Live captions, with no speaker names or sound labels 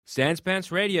Sans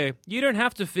Pants Radio, you don't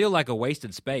have to feel like a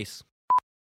wasted space.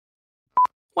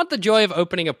 Want the joy of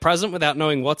opening a present without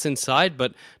knowing what's inside,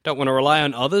 but don't want to rely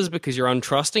on others because you're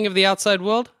untrusting of the outside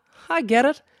world? I get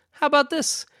it. How about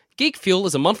this? Geek Fuel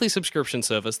is a monthly subscription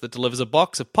service that delivers a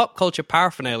box of pop culture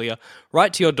paraphernalia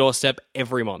right to your doorstep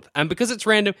every month. And because it's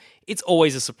random, it's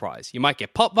always a surprise. You might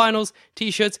get pop vinyls,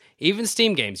 t-shirts, even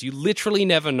Steam games. You literally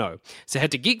never know. So head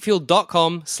to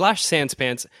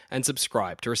geekfuel.com/sanspants and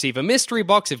subscribe to receive a mystery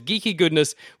box of geeky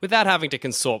goodness without having to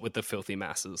consort with the filthy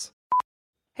masses.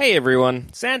 Hey everyone,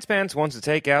 Sans Pants wants to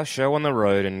take our show on the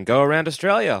road and go around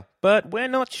Australia, but we're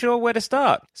not sure where to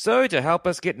start. So to help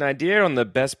us get an idea on the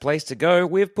best place to go,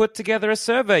 we've put together a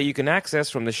survey you can access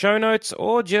from the show notes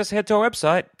or just head to our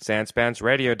website,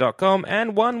 sanspantsradio.com,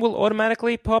 and one will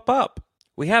automatically pop up.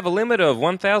 We have a limit of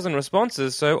 1,000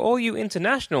 responses, so all you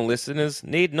international listeners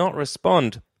need not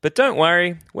respond. But don't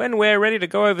worry, when we're ready to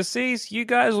go overseas, you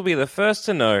guys will be the first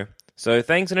to know. So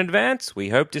thanks in advance. We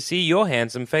hope to see your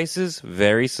handsome faces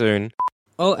very soon.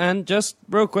 Oh, and just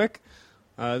real quick,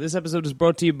 this episode is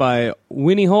brought to you by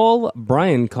Winnie Hall,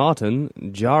 Brian Carton,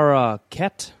 Jara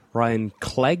Kett, Ryan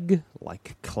Clegg,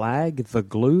 like Clag, the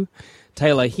glue,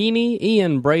 Taylor Heaney,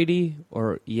 Ian Brady,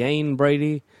 or Ian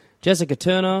Brady, Jessica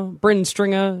Turner, Bryn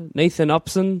Stringer, Nathan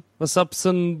Upson, what's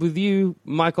Upson with you,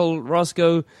 Michael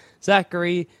Roscoe,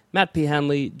 Zachary, Matt P.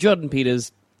 Hanley, Jordan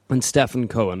Peters, and Stephen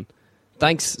Cohen.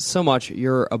 Thanks so much.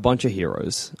 You're a bunch of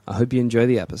heroes. I hope you enjoy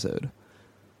the episode.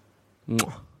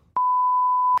 Mwah.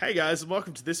 Hey guys, and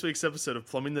welcome to this week's episode of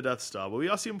Plumbing the Death Star, where we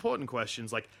ask the important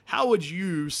questions like, how would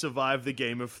you survive the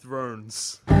Game of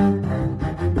Thrones?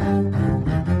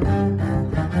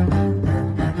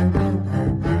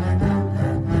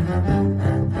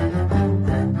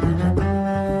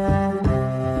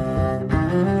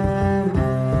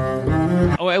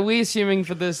 Oh, are we assuming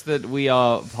for this that we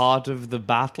are part of the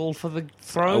battle for the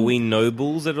throne? Are we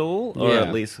nobles at all? Or Yeah.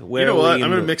 at least, where You know are what? we I'm in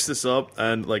going to the- mix this up,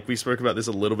 and we spoke about this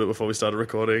a little bit before we started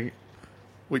recording.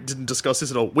 We didn't discuss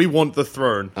this at all. We want the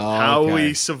throne. Oh, How are okay.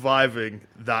 we surviving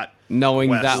that? Knowing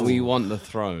quest? that we want the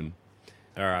throne.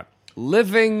 All right.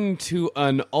 Living to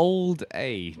an old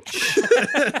age.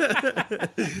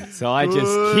 So I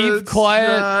just keep Good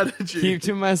quiet, strategy. keep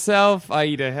to myself. I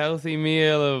eat a healthy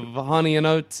meal of honey and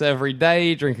oats every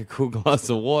day, drink a cool glass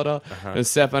of water, and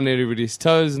step on everybody's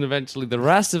toes, and eventually the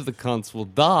rest of the cunts will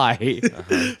die.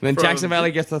 Then Jackson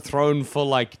Valley gets the throne for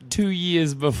like 2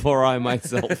 years before I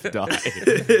myself die.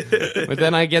 But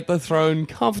then I get the throne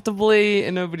comfortably,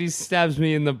 and nobody stabs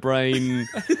me in the brain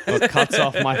or cuts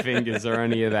off my fingers or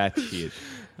any of that shit.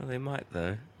 Well, they might,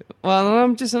 though. Well,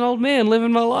 I'm just an old man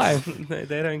living my life.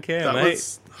 They don't care, That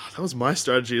mate. was my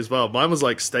strategy as well. Mine was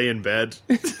like stay in bed,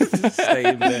 Stay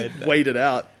in bed. wait it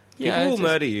out. Yeah, People will just-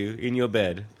 murder you in your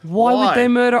bed. Why Why? would they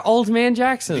murder old man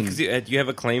Jackson? Because do you have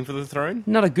a claim for the throne?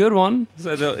 Not a good one.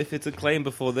 So if it's a claim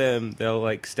before them, they'll,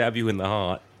 stab you in the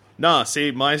heart. Nah, see,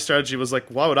 my strategy was like,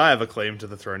 why would I have a claim to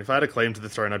the throne? If I had a claim to the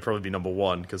throne, I'd probably be number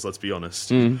one, because let's be honest.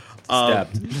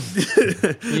 Stabbed.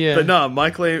 Yeah. But no, my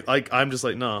claim, I'm just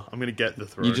like, no, I'm going to get the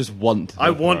throne. You just want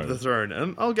I the want throne. the throne,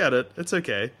 and I'll get it. It's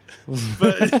okay.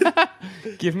 But,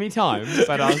 Give me time,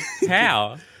 but I'll...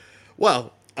 How?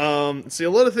 well, see,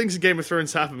 a lot of things in Game of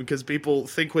Thrones happen because people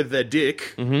think with their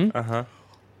dick,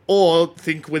 or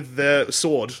think with their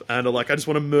sword, and are like, I just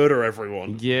want to murder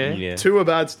everyone. Yeah. Yeah.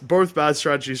 Both bad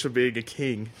strategies for being a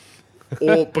king,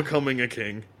 or becoming a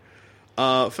king.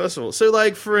 First of all,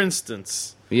 so for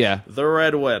instance, Yeah. the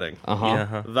Red Wedding. Uh-huh. Yeah,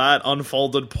 uh-huh. That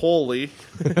unfolded poorly.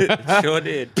 Sure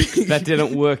did. That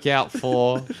didn't work out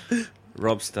for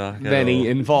Rob Stark. at many all.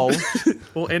 involved.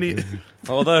 Well, any...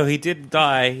 Although he did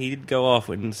die, he did go off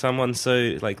when someone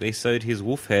they sewed his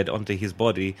wolf head onto his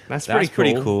body. That's pretty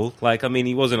pretty cool.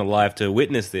 He wasn't alive to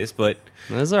witness this, but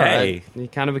That's alright. Hey. He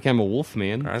kind of became a wolf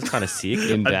man. that's kind of sick.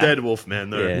 In A that. dead wolf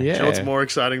man, though. Yeah. You know what's Yeah. more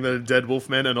exciting than a dead wolf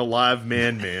man? An alive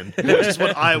man, which is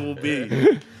what I will be.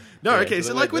 No, Yeah, okay,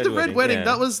 so so the with the Red Wedding, yeah.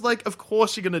 that was of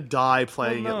course you're gonna die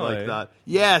playing Well, it no. like that.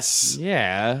 Yes.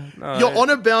 Yeah. No. You're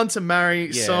honor bound to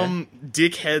marry Yeah. some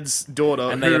dickhead's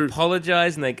daughter And they who...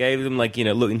 apologized, and they gave them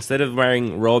look, instead of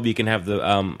marrying Rob, you can have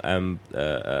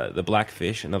the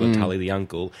blackfish, another Tully the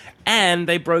uncle, and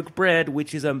they broke bread,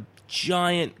 which is a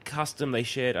giant custom they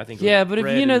shared. I think. it was Yeah, but if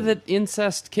bread you know and- that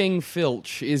incest king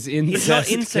Filch is incest, not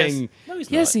incest. king... No,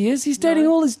 he's yes, not. he is. He's dating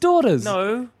all his daughters.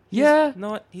 No. Yeah. He's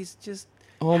not. He's just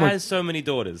Oh my- has so many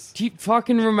daughters. Do you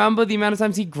fucking remember the amount of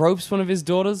times he gropes one of his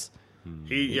daughters?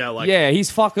 Yeah, he's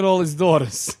fucking all his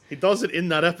daughters. he does it in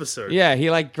that episode. Yeah,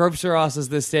 he like gropes her ass as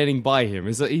they're standing by him.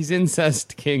 He's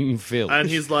incest king Phil. And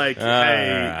he's like,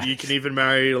 hey, you can even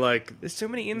marry, like... There's too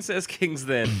many incest kings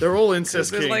then. They're all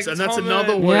incest There's, kings, like, and that's Tom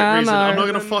another and- reason Yeah, I I'm know. not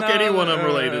going to fuck anyone I'm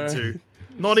related to.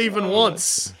 Not even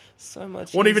once. So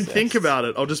much Won't even incest. think about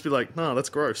it. I'll just be like, no, that's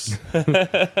gross.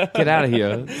 Get out of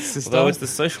here, sister. Although it's the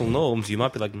social norms, you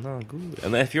might be like, no, good.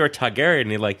 And if you're a Targaryen,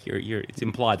 you're it's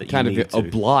implied that kind you need of to.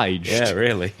 obliged. Yeah,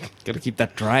 really. Gotta keep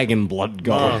that dragon blood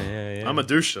going. Yeah. I'm a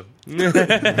douche.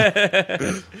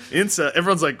 Incest.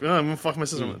 Everyone's like, oh, I'm going to fuck my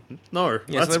sister. I'm like, no,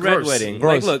 Yeah, that's so the gross. Red Wedding.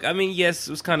 Gross. Like, look, I mean, yes,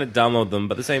 it was kind of dumb of them,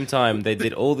 but at the same time, they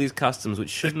did all these customs which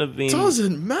shouldn't have been.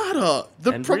 Doesn't matter.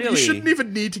 And You really- shouldn't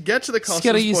even need to get to the Just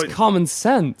gotta customs use point. common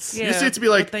sense. Yeah, You just need to be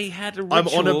like, but they had a I'm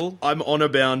ritual. honor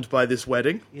bound by this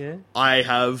wedding. Yeah. I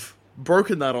have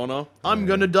broken that honor. I'm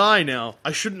gonna die now.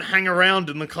 I shouldn't hang around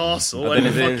in the castle. But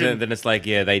and then it's like,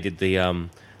 yeah, they did the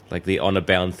like the honor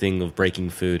bound thing of breaking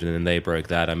food, and then they broke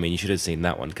that. I mean, you should have seen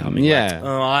that one coming. Yeah. Like,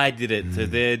 oh, I did it. So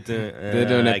they're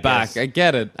doing it back. I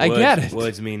get it. I get it.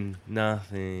 Words mean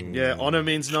nothing. yeah, honor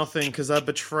means nothing because I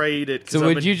betrayed it. 'cause So I'm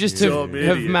would a you just dumb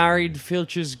have idiot. married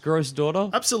Filch's gross daughter?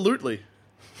 Absolutely.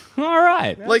 All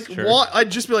right. Like, true. what?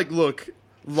 I'd just be like, look,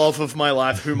 love of my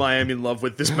life, whom I am in love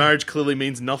with. This marriage clearly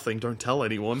means nothing. Don't tell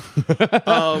anyone.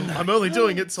 I'm only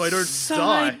doing it so I don't die.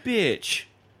 Side bitch.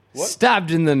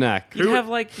 Stabbed in the neck. You'd have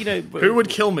like, you know, Who would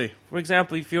kill me? for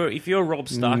example, if you're Rob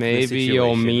Stark, in this Maybe your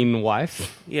situation- mean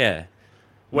wife. yeah.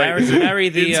 Wait, Marry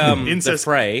the the incest-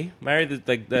 Frey. Marry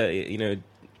the you know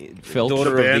Filch.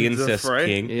 daughter The of band, the the incest Frey?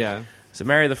 king. Yeah. So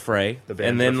marry the Frey, band,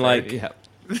 and then the Frey. like Yeah.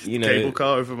 you know, Cable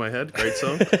car over my head. Great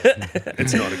song.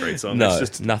 It's not a great song. no, It's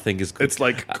just nothing is good. it's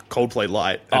like Coldplay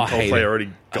light, Oh, and I hate Coldplay it. already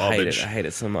garbage. I hate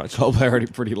it so much. Coldplay already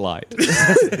pretty light.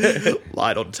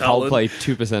 Light on talent. Coldplay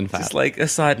 2% fat. Just like a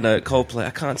side note, Coldplay, I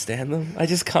can't stand them. I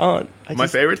just can't. My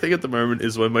favorite thing at the moment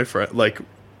is when my friend, like,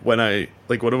 when I,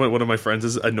 like, one of my friends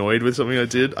is annoyed with something I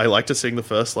did, I like to sing the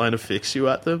first line of Fix You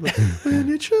at them. Like, when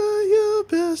you try your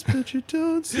best, but you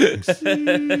don't succeed.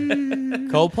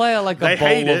 Coldplay are like a They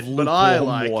hate bowl of it, but I lukewarm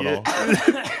like water.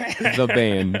 it. The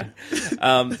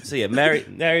band. So yeah,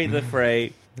 marry the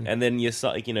Frey, and then you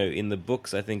know, in the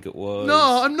books, I think it was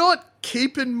No, I'm not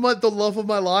keeping the love of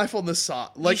my life on the side.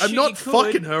 Like, You I'm should- not you could.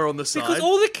 fucking her on the side. because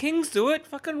all the kings do it.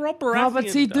 Fucking Rob Baratheon No, but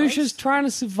see, does. Dusha's trying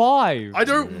to survive. I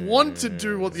don't want to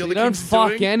do what the You other don't kings are fuck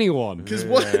doing. anyone. Because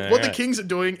what the kings are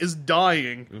doing is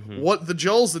dying. What the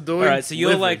Joels are doing. All right, so you're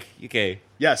living. like, okay,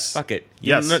 yes, fuck it.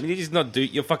 Yes. You just not do.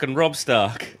 You're fucking Rob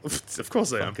Stark. of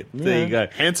course I am. There you go.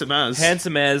 Handsome as.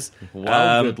 Handsome as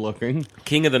Well, good looking.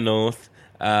 King of the North.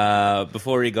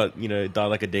 Before he got, you know, died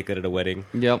like a dickhead at a wedding.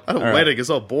 Yep. At a right. wedding is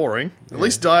all boring. At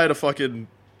least die at a fucking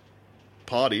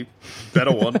party.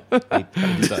 Better one. He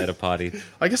died at a party.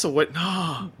 I guess a wedding.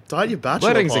 No, die at your bachelor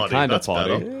Wedding's a party. kind of That's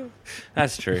party. better.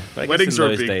 That's true. But I guess Weddings in are a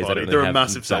those big days, I party. don't They're really a have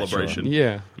massive bachelor. celebration.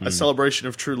 Yeah. A celebration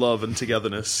of true love and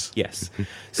togetherness. Yes.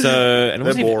 So, and it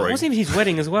wasn't, even, it boring. wasn't even his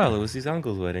wedding as well. It was his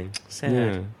uncle's wedding. Sad.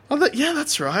 Yeah. Oh, yeah,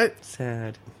 that's right.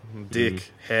 Sad.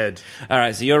 Dick head. All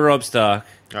right, so you're Rob Stark.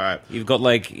 All right. You've got,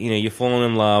 like, you know, you're falling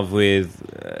in love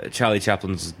with Charlie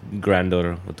Chaplin's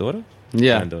granddaughter. Or daughter?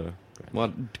 Yeah. Granddaughter.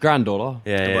 What? Granddaughter?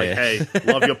 Yeah, I'm yeah, like, yeah.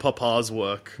 hey, love your papa's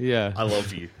work. Yeah. I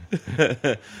love you.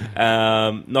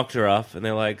 Knocked her off, and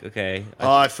they're like, okay,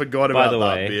 Oh, I forgot By about the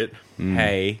that way- bit.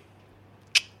 hey,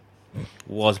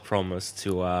 was promised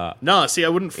to No, see, I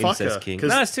wouldn't fuck her. Incest King. 'cause-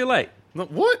 No, it's too late. No,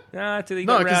 what? Nah, too, you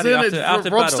No, got because rowdy then after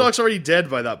Rob battle. Stark's already dead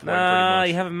by that point, Nah,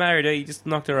 pretty you much. haven't married her. You just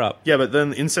knocked her up. Yeah, but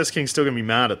then Incest King's still gonna be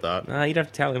mad at that. Nah, you don't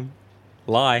have to tell him.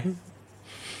 Lie.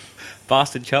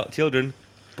 Bastard children.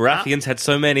 Baratheons had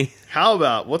so many. How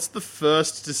about what's the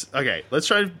first? Okay, let's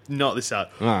try and knot this out.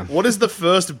 Ah. What is the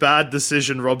first bad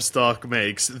decision Rob Stark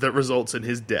makes that results in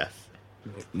his death?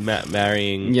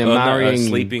 Marrying. Yeah, no, marrying-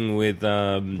 sleeping with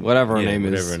Whatever her name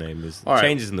is. Whatever her name is. All right.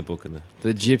 Changes in the book.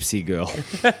 The gypsy girl.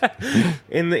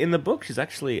 In the book, she's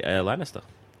actually a Lannister.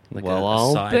 Like Well, a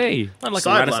I'll side, be. Not like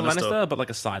Side a Lannister, Lannister. but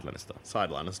like a side Lannister. Side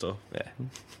Lannister. Yeah.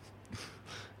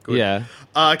 Good. Yeah.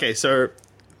 Okay, so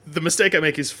the mistake I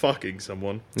make is fucking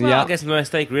someone. Well, Yeah. I guess the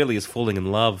mistake really is falling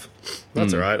in love.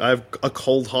 That's alright. I have a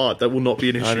cold heart. That will not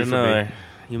be an issue I don't for know. me.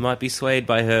 You might be swayed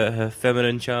by her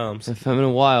feminine charms. The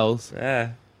feminine wiles.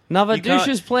 Yeah. No, but You can't-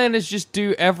 Dusha's plan is just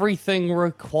do everything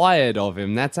required of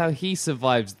him. That's how he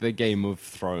survives the Game of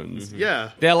Thrones. Yeah.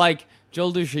 They're like,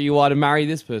 Joel Dusha, you are to marry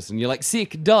this person. You're like,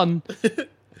 sick, done.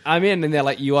 I'm in. And they're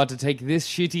like, you are to take this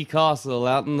shitty castle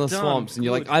out in the swamps. And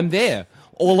you're like, good. I'm there.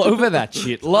 all over that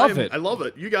shit. Love it. I love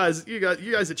it. You guys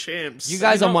are champs. You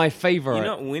guys are not- my You're favorite.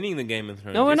 not winning the Game of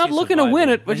Thrones. No, we're Yes, not you're looking to win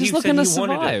surviving. it. We're And just you looking to said you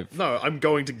wanted it. survive. No, I'm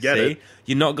going to get See? it.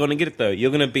 You're not going to get it, though.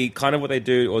 You're going to be kind of what they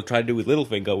do or try to do with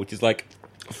Littlefinger, which is like,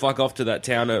 fuck off to that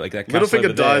town, or like that castle over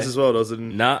Littlefinger dies there. as well,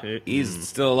 doesn't Nah, he? he's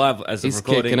still alive as He's of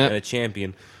recording kicking it. and a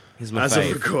champion. He's my As of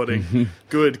fave. recording.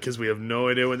 Good, because we have no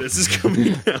idea when this is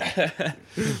coming out.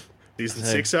 Season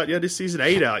 6 out yet? Is season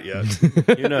 8 out yet?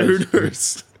 Who knows? Who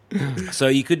knows? So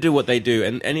you could do what they do,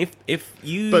 and if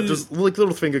you... But just like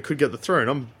Littlefinger could get the throne.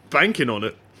 I'm banking on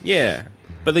it. Yeah.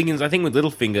 But the thing is, I think with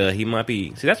Littlefinger, he might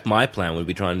be... See, that's my plan, would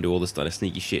be trying to do all this kind of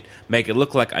sneaky shit. Make it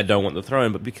look like I don't want the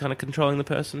throne, but be kind of controlling the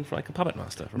person for like a puppet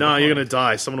master. from Nah, you're behind. gonna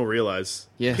die. Someone will realize.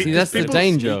 Yeah, Pe- see, that's the people-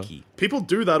 danger. Sneaky. People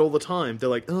do that all the time. They're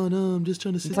like, oh no, I'm just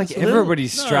trying to sit It's like this little."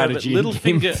 everybody's No, strategy but in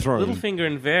Game of Littlefinger, Thrones. Littlefinger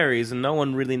and Varys, and no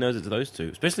one really knows it's those two.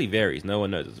 Especially Varys. No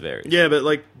one knows it's Varys. Yeah, but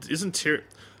like, isn't Tyrion...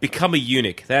 Become a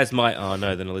eunuch. That's my... Oh,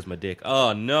 no, then I'll lose my dick.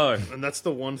 Oh, no. And that's the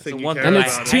one thing the you one care thing And I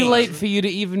it's about. too hate. late for you to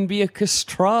even be a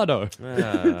castrato. It's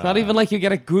not even like you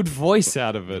get a good voice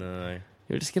out of it. No.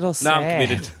 You'll just get all No, sad. I'm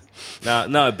committed.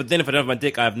 No, but then if I don't have my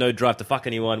dick, I have no drive to fuck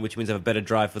anyone, which means I have a better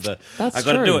drive for the... That's I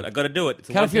gotta true. do it. I gotta do it. It's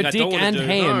the Cut one off your thing I dick don't wanna and do.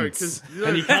 hand. No, hands. 'cause-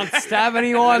 And you can't stab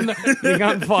anyone. You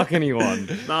can't fuck anyone.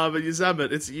 Nah, but you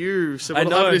Zamet, it's you. So I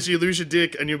what'll know. happen is you lose your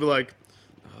dick and you'll be like,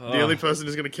 the only person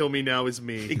who's going to kill me now is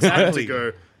me. Exactly. I have to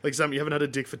go. Like, Zamet, you haven't had a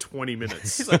dick for 20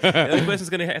 minutes. It's like, the only person who's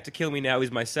gonna have to kill me now is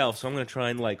myself, so I'm gonna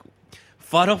try and, like,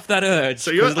 fight off that urge,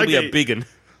 So so you're- it'll be okay. a big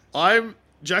one.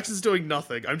 Jackson's doing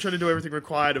nothing. I'm trying to do everything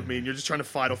required of me, and you're just trying to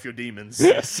fight off your demons.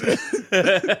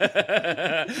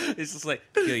 It's just like,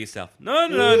 kill yourself. No,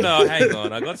 hang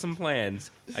on, I got some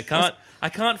plans. I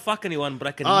can't fuck anyone, but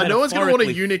I can No one's going to want a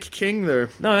metaphorically- eunuch king, though.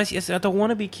 No, yes, I don't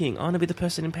want to be king. I want to be the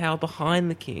person in power behind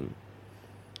the king.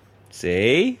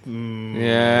 See?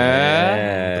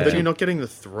 Yeah. Then you're not getting the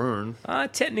throne.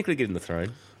 Technically getting the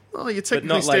throne. Oh, you're not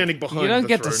technically like- standing behind You don't the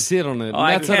get throne. to sit on it.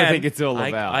 I That's what I can. think it's all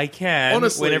about. I can.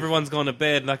 Honestly. When everyone's gone to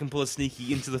bed and I can pull a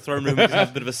sneaky into the throne room and have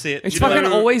a bit of a sit. It's You know- fucking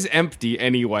always empty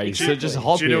anyway, so just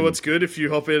hop Do you know in. what's good if you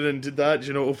hop in and did that? Do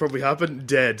you know what will probably happen?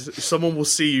 Dead. Someone will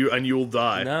see you and you'll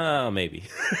die. No, maybe.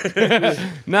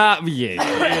 Nah,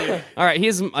 yeah. All right,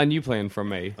 here's a new plan from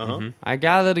me. I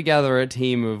gather together a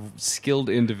team of skilled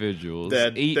individuals,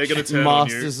 They're each gonna turn on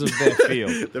you. masters of their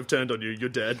field, They've turned on you. You're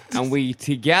dead. and we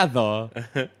together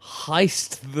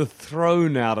heist the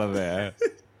throne out of there,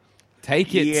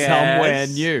 take it Yes. somewhere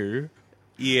new,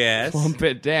 Yes. plump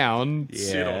it down,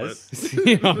 Sit on it. Yes.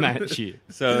 sit on that shit.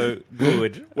 So,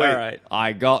 good. Wait. All right.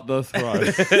 I got the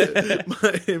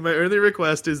throne. My only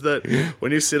request is that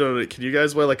when you sit on it, can you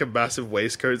guys wear like a massive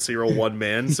waistcoat so you're all one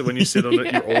man? So when you sit on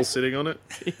it, you're all sitting on it.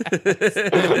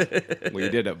 We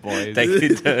did it, boys. Take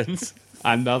your turns.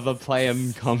 Another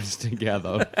plan comes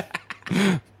together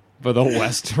for the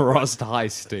Westeros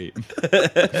heist team.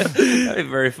 That'd be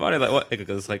very funny. Like what?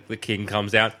 Because like the king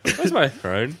comes out. Where's my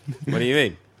throne? What do you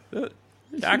mean? The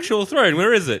actual throne.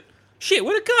 Where is it? Shit,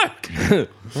 where'd it go?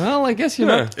 Well, I guess you're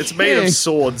not. It's made kidding. of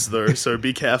swords, though, so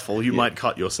be careful. You might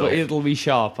cut yourself. Well, it'll be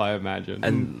sharp, I imagine.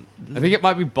 And I think it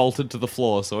might be bolted to the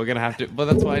floor, so we're gonna have to. But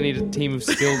that's why I need a team of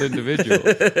skilled individuals.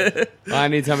 I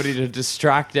need somebody to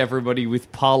distract everybody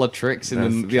with parlor tricks in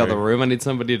That's the other true. room. I need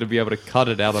somebody to be able to cut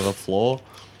it out of the floor.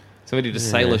 Somebody to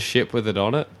sail a ship with it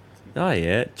on it. oh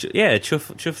yeah, chuff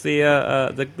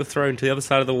the throne to the other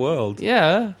side of the world.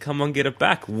 Yeah, Come on, get it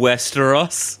back,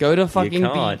 Westeros. go to fucking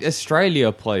can't. the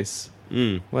Australia place,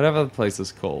 Mm. whatever the place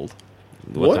is called.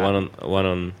 What the one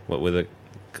on what where the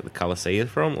Colosseum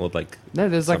from, or like No,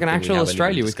 there's like an something we actual haven't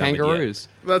Australia even with discovered yet? kangaroos.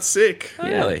 That's sick. Oh,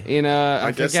 Yeah, really? in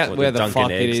I guess forget What, where the Dunkin'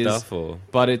 fuck egg it is. stuff, or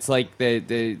But it's like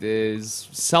there's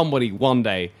somebody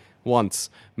once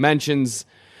mentions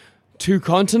 2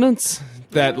 continents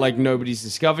that like nobody's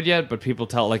discovered yet, but people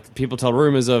tell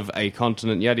rumors of a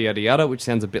continent yada yada yada, which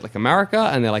sounds a bit like America,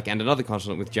 and they're like, and another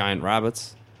continent with giant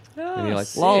rabbits, and you're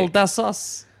like, lol, that's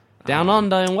us down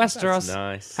under in Westeros, that's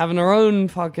nice. having our own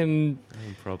fucking.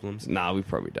 No problems. Nah, we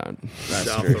probably don't. That's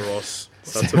South true. of Ross.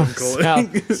 That's what we call it. I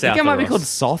think South it might be of called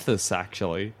Ross. Sothis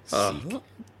actually.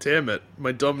 Damn it.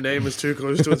 My dumb name is too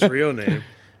close to its real name.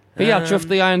 But yeah, chuff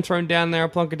the Iron Throne down there,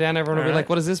 plunk it down. Everyone will be alright. like,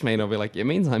 "What does this mean?" I'll be like, "It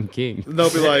means I'm king. They'll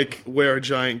be like, we're a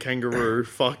giant kangaroo.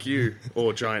 Fuck you.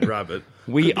 Or giant rabbit.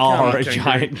 We are a kangaroo.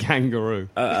 giant kangaroo."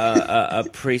 A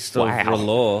priest of Wow.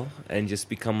 R'hllor and just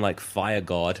become like fire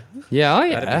god. Yeah, oh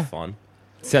That'd yeah. be fun.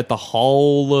 Set the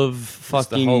whole of Set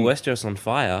fucking. the whole Westeros on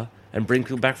fire and bring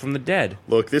people back from the dead.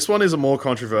 Look, this one is a more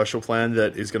controversial plan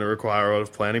that is going to require a lot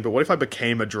of planning, but what if I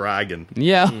became a dragon?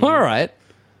 Yeah, all right.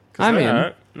 I'm in.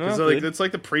 Alright. No, It's good. like, it's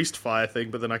like the priest fire thing,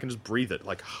 but then I can just breathe it.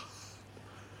 Like,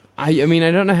 I mean,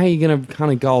 I don't know how you're going to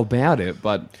kind of go about it,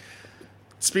 but...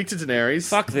 Speak to Daenerys.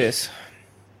 Fuck this.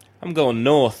 I'm going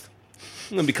north.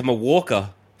 I'm gonna become a walker.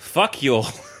 Fuck y'all.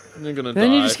 You're gonna Then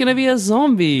die. you're just going to be a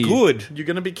zombie. Good. You're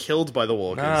gonna be killed by the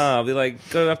walkers. I'll be like,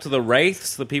 go up to the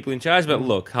wraiths, the people in charge, but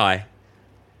look, hi.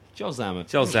 Joel Zammett.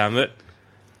 Joel Zammett.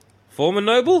 Former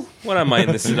noble? What am I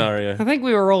in this scenario? I think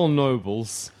we were all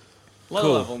nobles.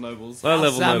 Low-level nobles.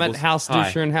 Low-level House Zammett, nobles. House Hi.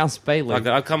 Dusher, and House Bailey. Like,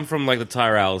 I come from, like, the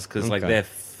Tyrells, because, like, Okay. they're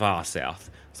far south.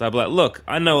 So I'll be like, look,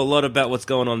 I know a lot about what's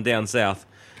going on down south.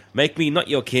 Make me not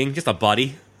your king, just a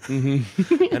buddy.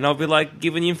 Mm-hmm. And I'll be, like,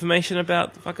 giving you information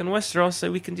about fucking Westeros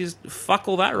so we can just fuck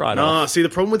all that right Nah, off. see, the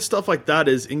problem with stuff like that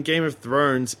is in Game of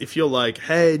Thrones, if you're like,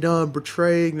 hey, no, I'm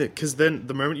betraying that, because then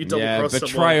the moment you double yeah, cross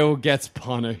betrayal gets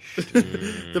punished.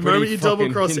 the moment you double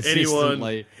cross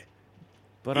anyone,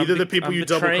 But either I'm the people I'm you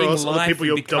double betraying cross or the life people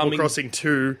and you're double crossing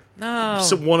to, No.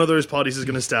 so one of those parties is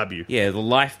going to stab you. Yeah, the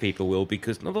life people will,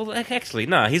 because... No, well, actually,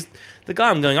 no, he's... The guy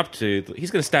I'm going up to,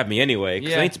 he's going to stab me anyway,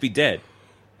 because I Yeah. need to be dead.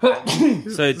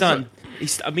 So, done.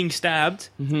 I'm being stabbed,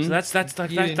 so that's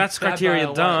criteria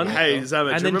by a done. light. Hey,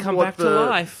 Zamet, And do then you come remember back what to the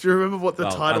life. Do you remember what the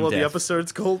Well, title I'm of the deaf.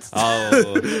 episode's called?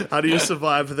 Oh, How do you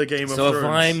survive the Game of so Thrones? if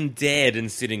I'm dead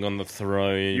and sitting on the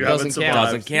throne... You Doesn't haven't count. survived.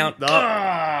 Doesn't count.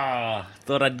 No.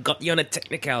 Thought I'd got you on a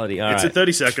technicality. All It's right. a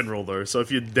 30-second rule, though, so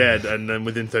if you're dead and then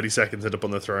within 30 seconds end up on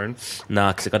the throne,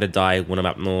 Nah, because I got to die when I'm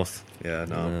up north. yeah,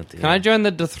 no. Oh, dear. Can I join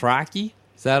the Dothraki?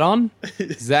 Is that on?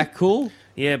 Is that cool?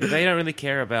 Yeah, but they don't really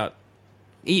care about...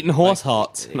 Eating horse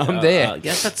hearts. I'm there.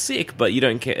 Yes, that's sick, but you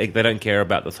don't care. They don't care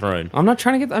about the throne. I'm not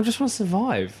trying to get... I just want to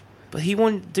survive. But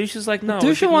Douche is like, no. Dusha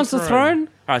we're getting wants the throne?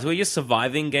 Alright, so we're just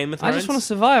surviving Game of I Thrones? just want to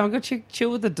survive. I'm going to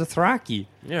chill with the Dothraki.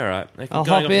 Yeah, alright. I'll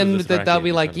hop in. They'll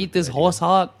be like, eat this horse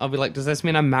heart. I'll be like, does this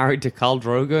mean I'm married to Khal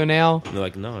Drogo now? They're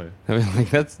like, no. I'll be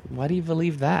like, that's... Why do you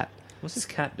believe that? What's this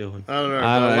cat doing? I don't know. I but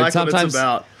I don't know. like what Sometimes it's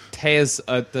about. tears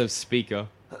at the speaker.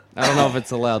 I don't know if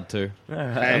it's allowed to. Hey,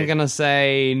 I'm going to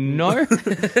say no.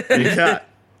 hey, cat,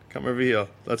 come over here.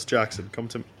 That's Jackson. Come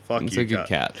to... Fuck It's you, a good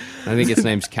cat. I think its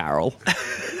name's Carol.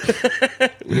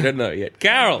 We don't know yet.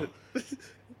 Carol!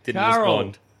 Didn't Carol.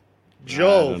 respond. I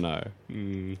Joel. don't know.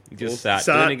 He just Well, sat.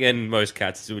 sat. Then again, most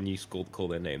cats, when you call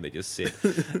their name, they just sit.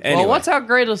 Anyway, Well, what's our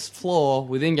greatest flaw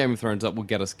within Game of Thrones that will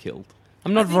get us killed?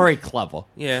 I'm not very clever.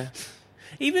 Yeah.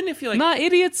 Even if you're like... Nah,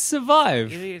 idiots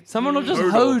survive. Idiots- Someone will just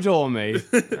Hodor. Hodor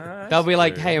me. They'll be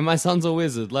like, hey, my son's a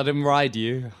wizard. Let him ride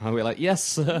you. I'll be like, yes,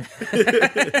 sir.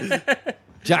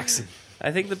 Jackson.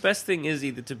 I think the best thing is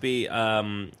either to be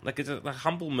like a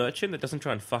humble merchant that doesn't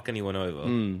try and fuck anyone over.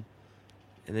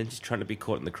 And then just trying to be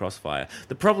caught in the crossfire.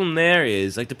 The problem there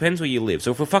is, like, depends where you live.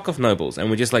 So if we're fuck off nobles and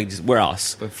we're just like, we're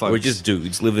us, We're folks. we're just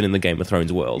dudes living in the Game of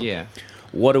Thrones world. Yeah.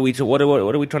 What are we what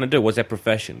are we trying to do? What's our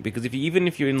profession? Because even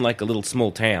if you're in like a little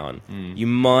small town, you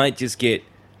might just get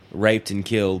raped and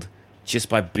killed just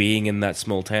by being in that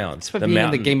small town. It's about being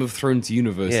in the Game of Thrones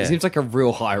universe. Yeah. It seems like a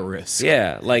real high risk.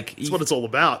 Yeah, like That's what it's all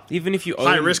about. even if you own,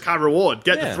 High risk, high reward.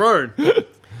 Get Yeah. the throne.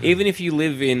 even if you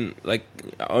live in like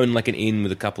own like an inn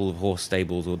with a couple of horse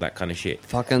stables or that kind of shit.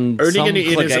 Fucking Owning some an inn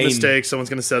is a Clegane. mistake. Someone's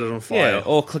going to set it on fire. Yeah,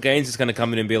 or Clegane's is going to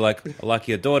come in and be like, I like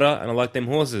your daughter and I like them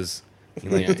horses.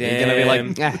 You're like, You're gonna be "Damn,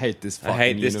 like, I hate this fucking I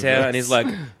hate this universe." town. And he's like,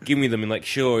 give me them. And like,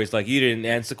 sure. He's like, you didn't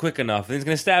answer quick enough. And he's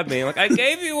going to stab me. I'm like, I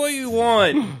gave you what you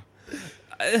want.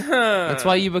 That's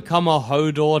why you become a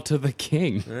Hodor to the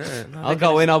king. I'll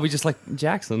go in, I'll be just like,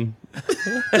 Jackson.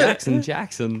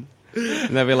 Jackson. And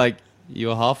they'll be like, you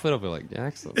were half it? I'll be like,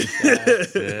 Jackson.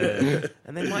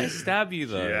 And they might stab you,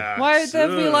 though. Yeah, Why they'd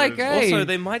be like, hey. Also,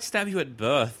 they might stab you at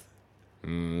birth.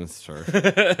 That's true.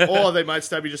 Or they might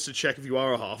stab you just to check if you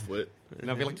are a half-wit. And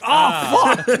I'll be like,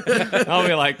 oh, fuck! I'll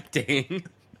be like, Dang.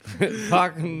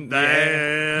 fucking,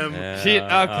 yeah. Damn. Shit,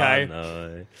 okay. Oh,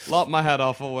 no. Lop my head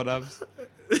off or whatever.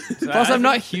 Plus, I'm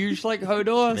not huge like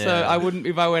Hodor, so Yeah. I wouldn't,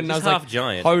 if I went and I Just was half like,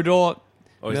 giant. Hodor,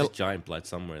 Or is They'll- it giant blood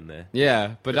somewhere in there?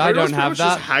 yeah, but I don't have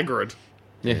that. Just Hagrid.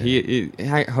 Yeah,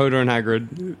 Hodor and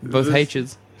Hagrid, both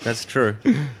H's. That's true.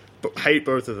 But hate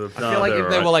both of them. I feel like if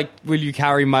they were like, will you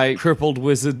carry my crippled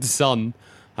wizard son?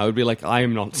 I would be like, I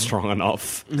am not strong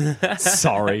enough.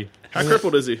 Sorry. how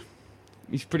crippled is he?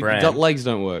 He's pretty Bran. good. Legs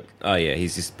don't work. Oh, yeah,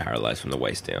 he's just paralyzed from the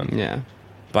waist down. Yeah.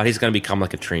 But he's going to become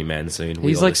like a tree man soon. we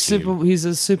He's all like assume. he's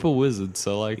a super wizard,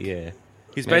 so like, Yeah.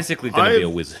 He's basically going to be a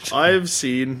wizard. I've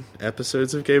seen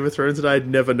episodes of Game of Thrones and I'd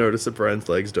never noticed that Bran's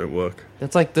legs don't work.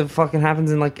 that's like the fucking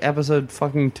happens in like episode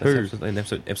fucking 2.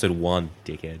 That's episode 1,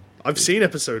 dickhead. I've seen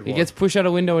episode 1. He gets pushed out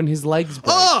a window and his legs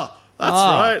break. Oh! That's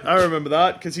Ah. right. I remember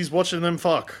that because he's watching them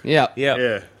fuck. Yeah. Yeah.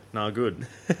 Yeah. Nah, good.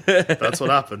 That's what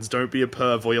happens. Don't be a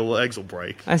perv or your legs will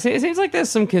break. I see. It seems like there's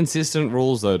some consistent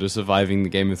rules though to surviving the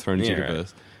Game of Thrones Yeah.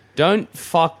 universe. Don't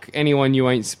fuck anyone you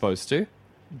ain't supposed to.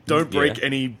 Don't break Yeah.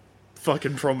 any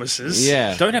fucking promises.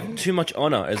 Yeah. Don't have too much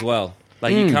honor as well.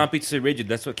 Like, you can't be too rigid.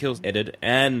 That's what kills Eddard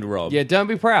and Rob. Yeah, don't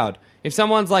be proud. If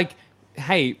someone's like,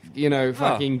 hey,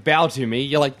 fucking bow to me,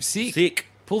 you're like, sick.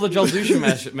 Pull the Joel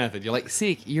Dusha method. You're like,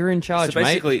 sick, you're in charge, So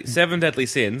basically, 7 deadly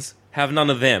sins, have none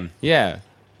of them. mate. Yeah.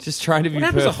 Just trying to be What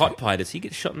happens perfect. to Hot Pie? Does he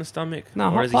get shot in the stomach? No,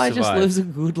 Or Hot does he Pie just survive? lives a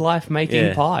good life making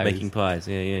Yeah, pies. Making pies,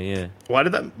 yeah. Why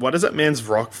does that man's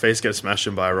rock face get smashed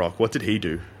in by a rock? What did he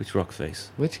do? Which rock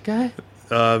face? Which guy?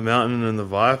 Mountain and the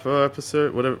Viper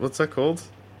episode. What's that called?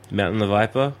 Mountain the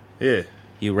Viper? Yeah.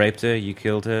 You raped her, you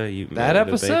killed her, you That murdered her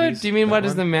episode? babies? Do you mean That why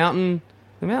does one? the mountain...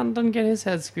 The mountain doesn't get his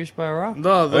head squished by a rock?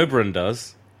 No, Oberyn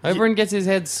does, Oberyn gets his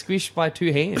head squished by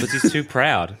 2 hands. because he's too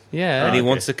proud. Yeah. And he okay.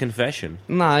 wants a confession.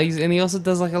 Nah, and he also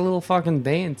does like a little fucking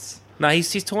dance. No,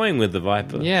 he's toying with the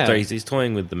Viper. Yeah. Sorry, he's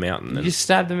toying with the mountain. You And, just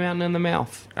stab the mountain in the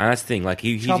mouth. and that's the thing. Like,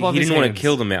 he Chop off his didn't want hands. to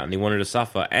kill the mountain. He wanted to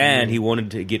suffer. And he wanted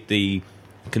to get the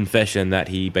confession that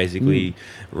he basically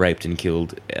raped and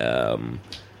killed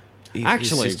his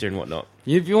Actually- sister and whatnot.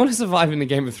 If you want to survive in the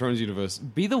Game of Thrones universe,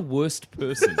 be the worst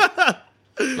person.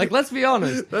 Like, let's be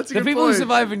honest. That's a the good people who point.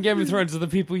 survive in Game of Thrones are the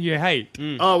people you hate.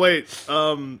 Oh wait.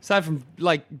 Aside from,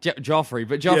 like, Joffrey.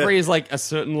 But Joffrey Yeah. is, like, a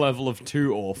certain level of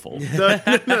too awful.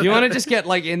 You want to just get,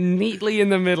 like, neatly in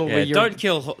the middle Yeah, where you're...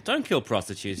 don't kill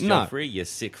prostitutes, No. Joffrey, you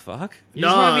sick fuck. You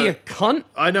just want to Nah. be a cunt?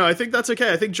 I know. I think that's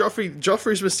okay. I think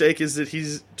Joffrey's mistake is that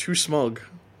he's too smug.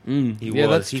 He Yeah,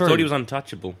 was. that's He true. thought he was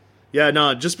untouchable. Yeah,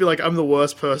 nah. Just be like, I'm the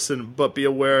worst person, but be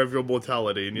aware of your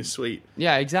mortality, and you're sweet.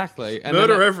 Yeah, exactly. And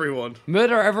Murder then- everyone.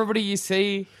 Murder everybody you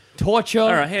see. Torture.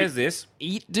 All right, here's this.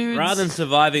 Eat dudes. Rather than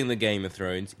surviving the Game of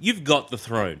Thrones, you've got the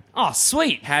throne. Oh,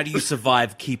 sweet. How do you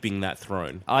survive keeping that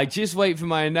throne? I just wait for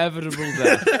my inevitable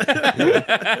death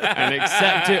and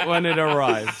accept it when it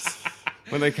arrives.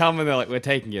 When they come and they're like, we're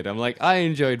taking it. I'm like, I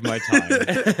enjoyed my time.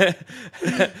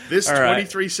 This All right.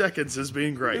 23 seconds has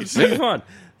been great. Move on.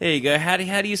 There you go. How do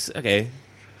you? Okay.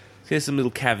 Here's some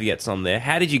little caveats on there.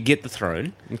 How did you get the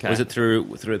throne? Okay. Was it through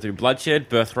bloodshed,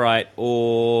 birthright,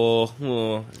 or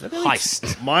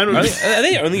Heist. Mine Are would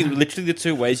they only literally the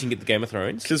 2 ways you can get the Game of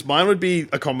Thrones? because mine would be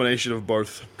a combination of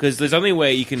both. Because there's only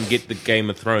way you can get the Game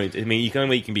of Thrones. I mean, the only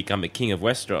way you can become a king of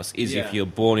Westeros is Yeah. if you're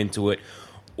born into it,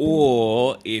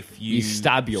 or if you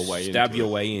stab your way into Stab your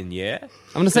it. way in. Yeah. I'm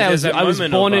gonna say There's that I was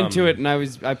moment born of, into it, and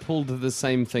I pulled the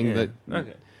same thing that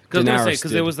Okay. Daenerys Because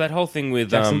did. there was that whole thing with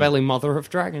Jackson Bailey, Mother of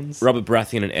Dragons. Robert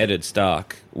Baratheon and Eddard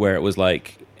Stark, where it was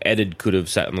like Eddard could have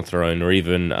sat on the throne, or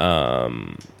even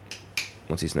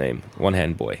what's his name, One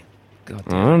Hand Boy. God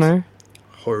I damn don't it. know.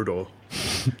 Hodor.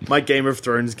 My Game of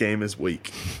Thrones game is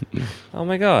weak. Oh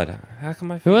my god, how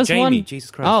come I? Who has Jamie, one?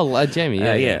 Jesus Christ. Oh, Jamie.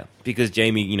 Yeah, because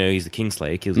Jamie, he's the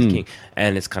Kingslayer, kills his king,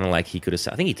 and it's kind of like he could have.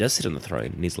 I think he does sit on the throne,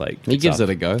 and he's like, He it's gives up.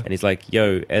 it a go. and he's like,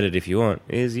 "Yo, Eddard, if you want,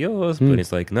 is yours." But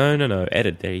he's like, "No,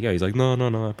 Eddard, there you go." He's like, "No,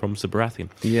 I promise to Baratheon."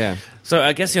 Yeah. So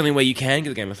I guess the only way you can get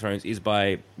the Game of Thrones is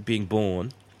by being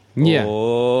born, Yeah.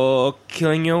 or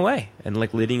killing your way and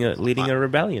like leading a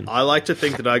rebellion. I like to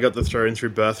think that I got the throne through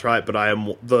birthright, but I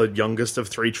am the youngest of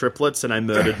 3 triplets, and I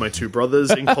murdered my 2 brothers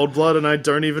in cold blood, and I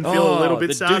don't even feel a little bit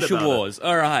the sad Dusha about Wars.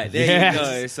 All right, there Yes. you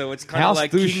go. So it's kind House of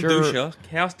like King Dusha. Dusha,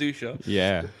 House Dusha.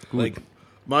 Yeah. Like it.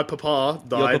 My papa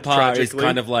your died papa tragically. is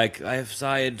kind of like, I have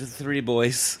sired 3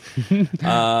 boys,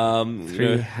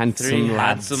 Three handsome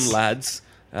lads.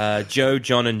 Joe,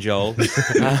 John, and Joel.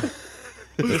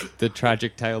 The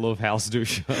tragic tale of House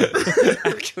Dusha.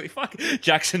 Actually, fuck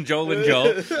Jackson, Joel, and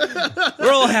Joel.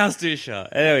 We're all House Dusha.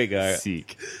 There we go.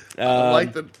 Sick. I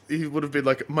like that he would have been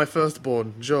like, my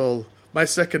firstborn, Joel. My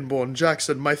secondborn,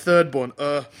 Jackson. My thirdborn,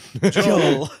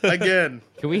 Joel. Again.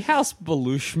 Can we House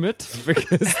Belushmet?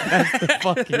 Because that's the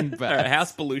fucking All right, best.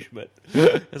 House Belushment.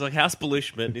 It's like House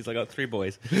Belushment. He's like got 3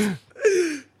 boys.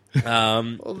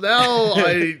 Well, now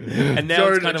I And now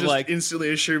don't it's kind of just like instantly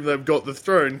assume they've got the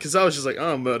throne, because I was just like,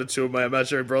 oh, murder 2 of my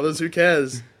imaginary brothers, who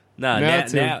cares? now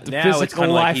it's now the it's physical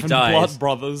kind of like life he and dies. blood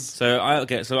brothers. So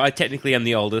I technically am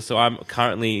the oldest, so I'm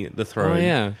currently the Oh throne.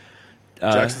 yeah.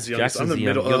 Jackson's the youngest. I'm the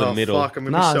middle. You're the Oh, middle. fuck, I'm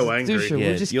going to Nah, be so angry. Dusha, Yeah,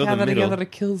 we'll just you're the gather middle. together to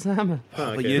kill Zama. Oh,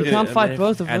 But okay. you We do- can't and fight then-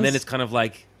 both of And then us. it's kind of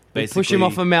like We'll basically push him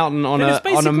off a mountain on Then it's a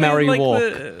basically merry like walk.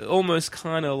 almost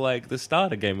kind of like the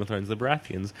start of Game of Thrones, the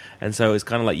Baratheons, and so it's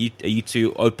kind of like are you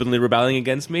two openly rebelling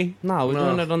against me? No, we're No.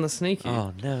 doing it on the sneaky.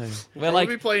 Oh no! We're I'll like,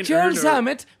 be playing Joel Uno."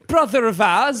 Zamet, brother of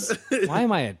ours. Why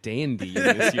am I a dandy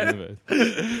in this universe?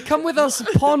 Come with us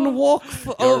upon walk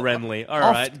You're Renly. All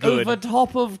right, good. over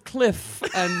top of cliff,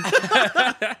 and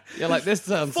you're like, this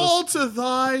sounds. Fall to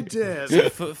thy death.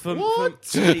 Because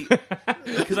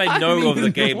I know of the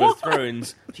Game of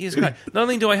Thrones. Jesus Christ! Not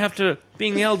only do I have to,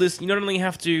 being the eldest, you not only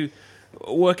have to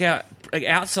work out like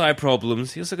outside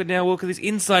problems. You also got to now work with this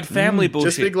inside family bullshit.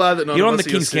 Just be glad that none You're of on the us are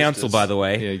your King's Council, sisters. by the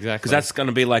way. Yeah, exactly. Because that's going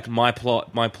to be like my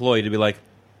ploy to be like,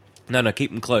 no,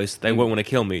 keep them close. They won't want to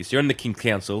kill me. So you're in the King's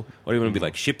Council. What do you want to be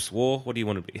like? Ships, war? What do you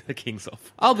want to be? The King's of.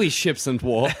 I'll be ships and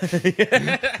war.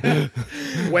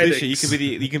 Weddings. Lucia,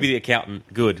 you can be the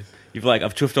accountant. Good. You've like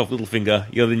I've chuffed off Littlefinger.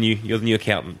 You're the new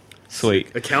accountant.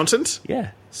 Sweet. Accountant?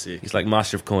 Yeah. Sick. He's like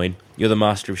master of coin. You're the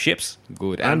master of ships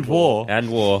Good. And war. and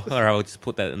war. All right, I'll just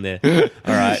put that in there.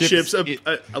 All right. Ships are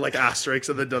like asterisks,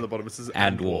 and then down the bottom it says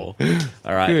And war.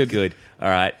 All right. Good. Good. All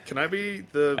right. Can I be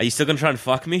the? Are you still gonna try and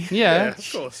fuck me? Yeah. Yeah,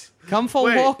 of course. Come for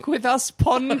Wait. a walk with us,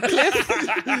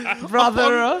 Poncliffe,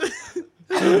 brother.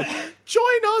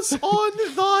 Join us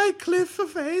on thy cliff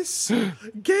face.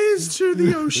 Gaze to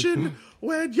the ocean,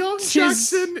 where young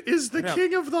Jackson is the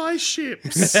king of thy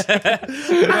ships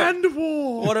and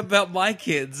war. What about my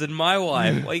kids and my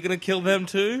wife? Are you gonna kill them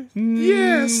too?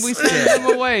 Yes. We send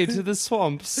them away to the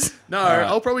swamps. No,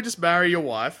 I'll probably just marry your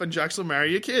wife, and Jax will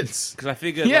marry your kids. Because I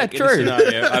figured, Yeah, like, true. in a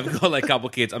scenario, I've got like a couple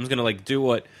kids. I'm just gonna like do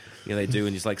what they do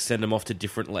and just like send them off to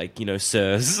different like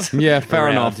sirs. Yeah, fair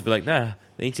around enough. To be like, nah,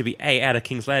 they need to be out of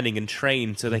King's Landing and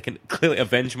trained so they can clearly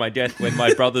avenge my death when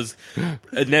my brothers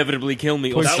inevitably kill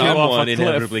me or Push you off someone a cliff.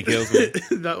 inevitably kills me.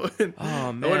 That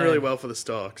man. went really well for the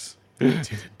Starks.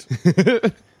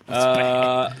 Didn't.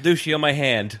 Douchey on my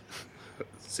hand.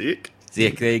 Sick.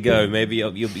 Zick, there you go. Maybe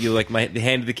you're like the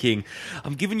hand of the king.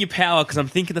 I'm giving you power because I'm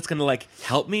thinking that's gonna like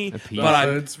help me, but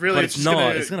It's really but it's just not. Gonna,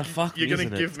 It's gonna fuck me. You're gonna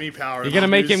isn't give me power. You're going to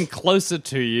make him closer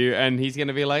to you, and he's going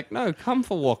to be like, no, come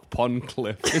for walk,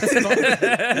 Poncliffe. It's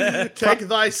not- Take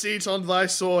thy seat on thy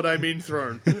sword, I mean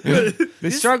throne.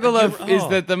 the struggle is oh.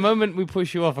 that the moment we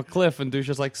push you off a cliff and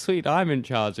Dusha's like, sweet, I'm in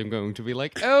charge, I'm going to be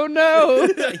like, oh no,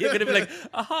 You're gonna be like,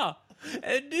 aha,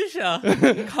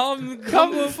 Dusha,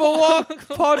 come for walk,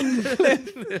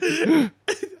 Poncliffe.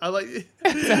 I like.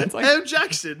 Sounds like- Oh,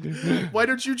 Jackson, why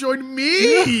don't you join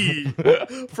me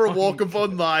for a walk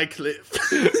upon thy cliff?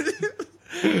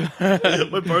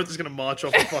 We're both just gonna march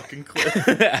off a fucking cliff.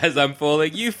 as I'm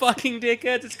falling. You fucking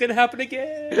dickheads! It's gonna happen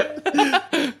again.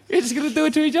 You're just going to do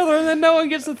it to each other and then no one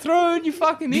gets the throne, you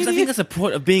fucking Because I think idiot. that's the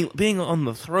point of being on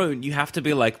the throne. You have to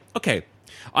be like, okay,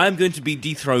 I'm going to be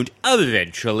dethroned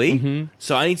eventually,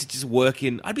 so I need to just work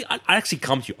in. I'd actually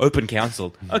come to you, open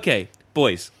council. Okay,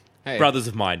 boys, Hey. brothers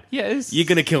of mine, Yes. you're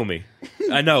gonna kill me.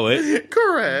 I know it.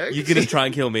 Correct. You're gonna try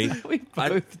and kill me. We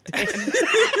both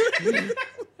did.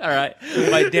 All right,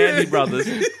 my dandy brothers.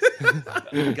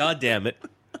 God damn it.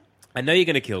 I know you're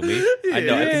going to kill me. I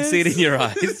know. I can see it in your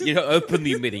eyes. You're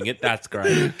openly admitting it. That's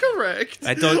great. Correct.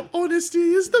 I don't-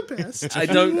 Honesty is the best. I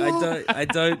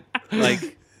don't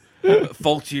like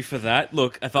fault you for that.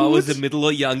 Look, if I was the middle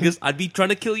or youngest, I'd be trying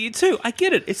to kill you too. I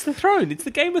get it. It's the throne. It's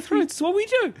the Game of Thrones. It's what we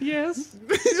do. Yes.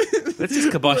 Let's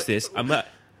just kibosh this. I'm not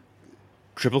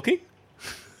Triple King.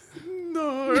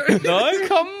 No. No.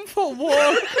 Come for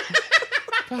walk.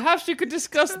 Perhaps you could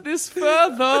discuss this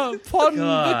further upon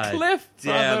God the cliff,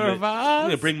 damn brother it. of I'm ours.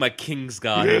 gonna bring my King's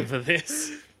Guard in for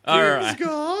this. All right.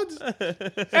 God.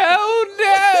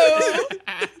 Oh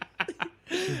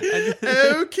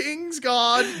Oh, King's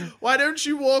God, why don't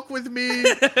you walk with me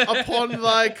upon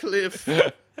thy cliff?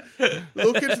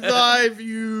 Look at thy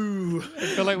view. no! I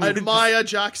feel like we could Admire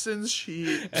Jackson's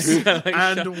sheets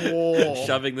and war.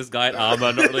 Shoving this guy in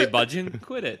armor, not really budging.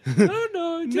 Quit it.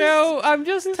 No, just, No, I'm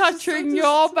just touching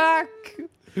your back.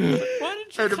 Why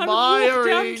don't you kind of walk Admiring.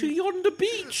 down to yonder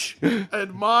beach?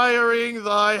 Admiring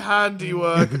thy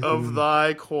handiwork of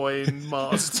thy coin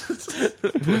master.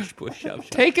 Push, shove.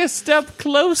 Take a step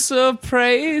closer,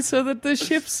 pray, so that the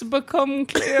ships become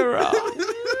clearer.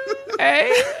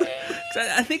 Hey? So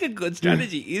I think a good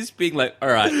strategy is being like, all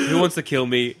right, who wants to kill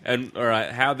me? And all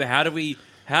right, how do we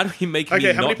make me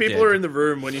Okay, how many not people dead? are in the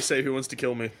room when you say who wants to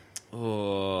kill me?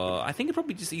 Oh, I think it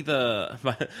probably just either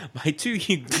my two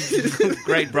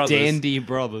great brothers, Dandy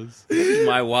brothers.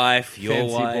 my wife, your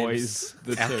Fancy wives, boys,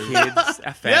 the our two. kids,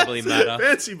 our family Yes, matter.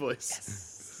 Fancy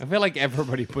boys. I feel like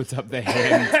everybody puts up their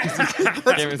hand.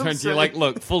 Game of Thrones, you're like,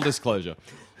 look, full disclosure.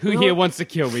 Who here wants to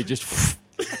kill me? Just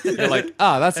you're like,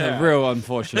 that's a real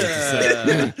unfortunate to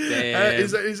say. Damn.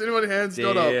 Is anyone hands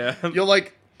not up? Damn. You're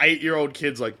like 8-year-old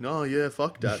kids like, no, yeah,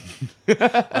 fuck that.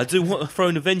 I do want a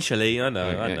throne eventually. I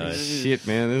know. Shit,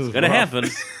 man, this is Gonna rough. happen.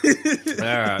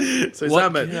 All right. So What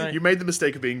Sam, can I- you made the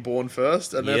mistake of being born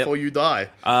first, and Yep. therefore you die.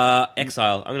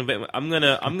 Exile. I'm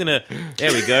gonna.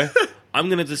 There we go. I'm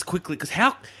gonna just quickly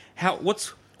because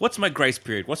what's my grace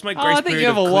period? What's my grace I think period you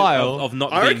have a while. of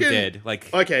not I being reckon- dead?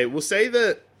 Like Okay, we'll say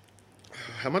that.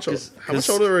 How much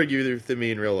older are you than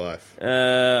me in real life?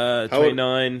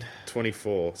 29.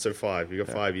 24, so 5. You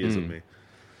got 5 years on me.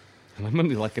 And I'm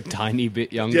only like a tiny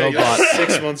bit younger, Yeah, you're but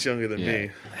 6 months younger than Yeah.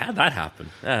 me. How'd that happen?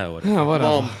 Whatever. oh, whatever.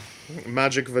 Mom,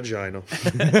 magic vagina.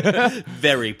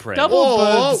 Very prim. Double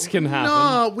births can happen.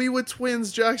 Nah, we were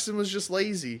twins. Jackson was just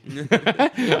lazy.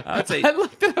 I'd say I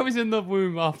looked that I was in the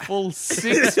womb a full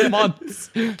 6 months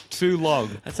too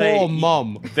long. say Poor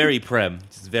mum. very prim.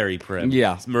 It's very prim.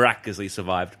 Yeah. It's miraculously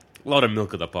survived. A lot of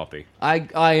milk of the poppy. I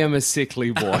am a sickly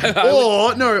boy.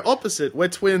 Or, no, opposite. We're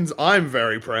twins. I'm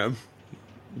very prim.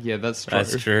 Yeah, that's true.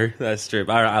 That's true. That's true.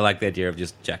 I like the idea of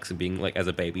just Jackson being like as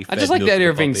a baby. I fed just like milk the of idea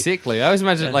of being poppy. sickly. I always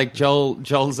imagine like Joel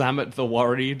Zammett the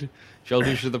worried, Joel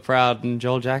Dusha the proud, and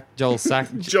Joel Joel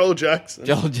Jackson.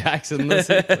 Jackson the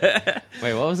sickly.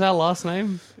 Wait, what was our last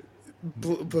name?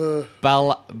 Balushmet.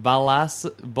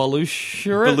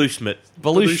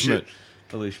 Belushmet.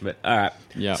 Belushmet. All right.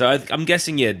 Yeah. So I'm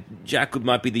guessing, Jack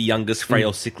might be the youngest,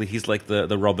 frail, sickly. He's like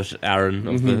the Robert Aaron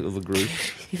of the group.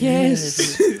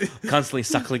 Yes. Constantly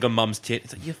suckling on mum's tit.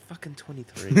 It's like, you're fucking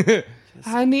 23.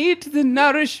 I need the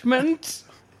nourishment.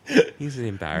 He's an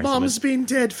embarrassment. Mom's been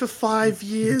dead for 5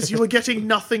 years. You are getting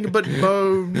nothing but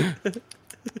moan.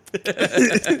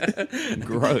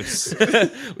 Gross.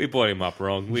 We brought him up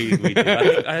wrong. We did. I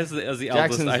think as the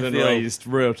eldest, Jackson's I been feel, raised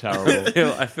real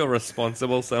terrible. I feel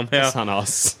responsible somehow. It's on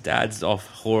us. Dad's off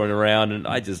whoring around, and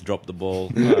I just dropped the ball.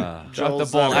 Dropped the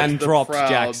ball and the dropped proud.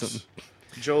 Jackson.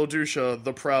 Joel Dusha,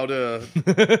 the prouder.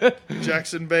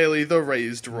 Jackson Bailey, the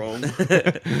raised wrong.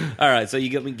 All right, so you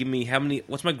give me how many?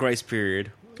 What's my grace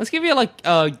period? Let's give you like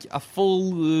a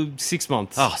full 6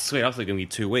 months. Oh, sweet! I was going to be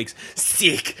 2 weeks.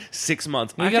 Sick. 6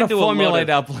 months. we gotta formulate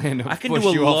our plan. I can push do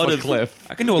a you lot off a of cliff.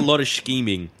 I can do a lot of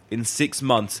scheming in 6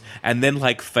 months, and then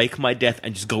like fake my death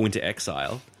and just go into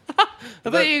exile. I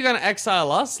thought you were gonna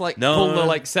exile us, like No. pull the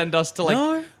like send us to like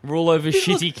No. rule over Because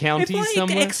shitty counties if I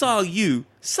somewhere. exile you,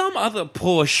 some other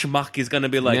poor schmuck is going to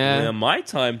be like, Yeah. my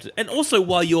time to... And also,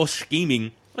 while you're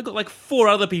scheming, I got like 4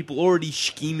 other people already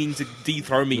scheming to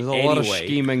dethrone me There's a anyway. lot of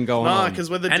scheming going Nah, on.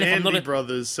 because we're the And if I'm Dandy not a-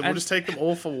 brothers, so we'll and- just take them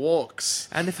all for walks.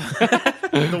 And if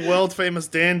The world famous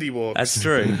Dandy walks. that's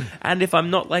true, and if I'm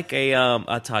not like a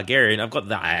Targaryen, I've got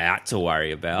that to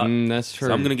worry about. That's true.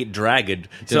 So I'm gonna get dragged.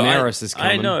 Daenerys is I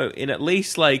coming. know. In at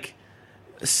least like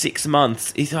 6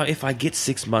 months, if I get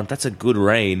 6 months, that's a good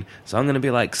reign. So I'm gonna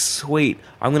be like, sweet.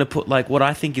 I'm gonna put like what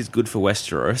I think is good for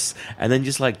Westeros, and then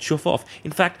just like chuff off. In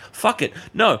fact, fuck it.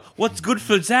 No, what's good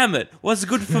for Zamet? What's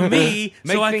good for me?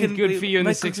 Make so I things can good for you in the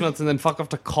make 6 good- months and then fuck off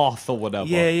to Koth or whatever.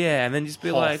 Yeah, and then just be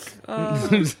like,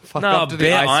 Fuck no, off to the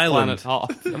Bear ice Island. planet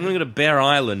Hoth. I'm gonna go to Bear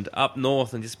Island up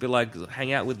north and just be like,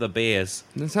 hang out with the bears.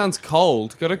 That sounds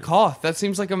cold. Go to Koth. That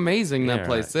seems like amazing, Yeah, that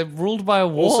place. right. They're ruled by a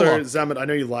Also, warlock. Zamet, I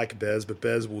know you like bears, but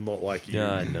bears will not like you.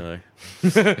 Yeah, I know.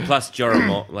 Plus,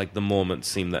 Jorah, like the Mormonts,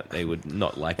 seem that they would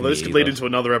not like Well, me. this could lead either. into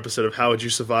another episode of How Would You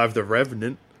Survive the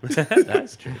Revenant?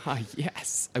 That's true. Ah,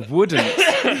 yes. I wouldn't.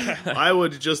 I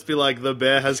would just be like, the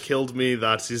bear has killed me,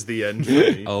 that is the end for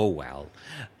me. Oh well.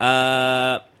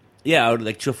 Yeah, I would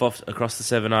like chuff off across the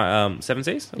seven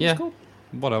seas. That was Yeah. cool.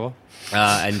 Whatever.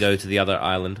 And go to the other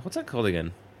island. What's that called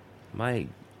again?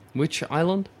 Which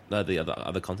island? The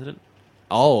other continent.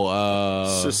 Oh,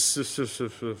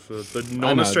 The I know.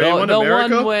 non-Australian one, the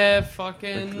America? one where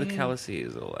fucking... The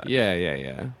Caliseas, all that. Yeah.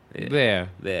 Yeah. There.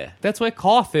 There. That's where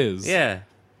Koth is. Yeah.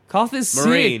 Koth is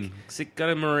Marine. sick. Go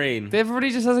to Marine.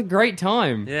 Everybody just has a great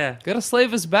time. Yeah. Go to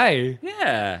Slavers Bay.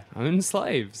 Yeah. Own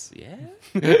slaves. Yeah.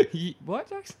 What,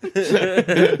 Jackson?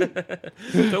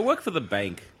 Go work for the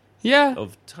bank Yeah.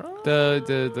 of time. The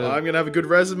I'm going to have a good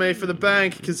resume for the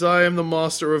bank, because I am the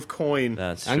master of coin.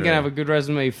 That's I'm true. gonna have a good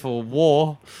resume for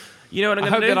war. You know what I'm I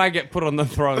gonna hope do? that I get put on the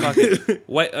throne.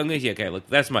 Wait, okay, look,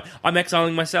 I'm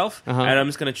exiling myself, Uh-huh. and I'm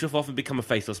just gonna chuff off and become a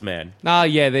faithless man. Ah,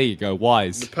 yeah, there you go.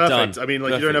 Wise. Perfect. Done. I mean,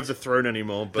 like, you don't Perfect. have the throne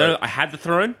anymore, but... No, I had the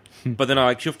throne, but then I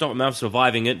like chuffed off and I'm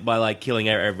surviving it by like killing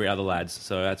every other lads,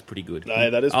 so that's pretty good. Aye,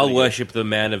 that is I'll pretty good. worship the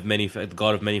man of many, the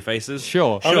god of many faces.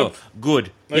 Sure. Sure, no.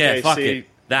 good. Okay, yeah, fuck see- it.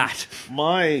 That.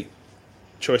 My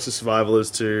choice of survival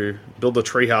is to build a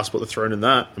treehouse, put the throne in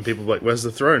that, and people will be like, where's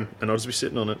the throne? And I'll just be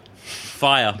sitting on it.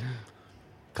 Fire.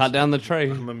 Cut down the tree.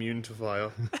 I'm immune to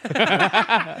fire.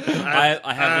 I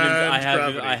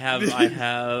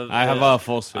have a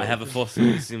force field. I have a force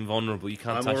field. It's invulnerable. You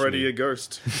can't I'm touch already me. a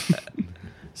ghost.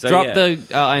 So, Drop yeah.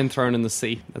 the Iron Throne in the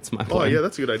sea. That's my Oh, plan. yeah,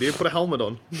 that's a good idea. Put a helmet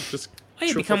on. Just Oh, you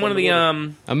chuff become off one of the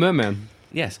underwater. A merman.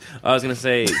 Yes, I was gonna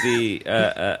say the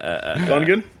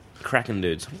Gungan? Kraken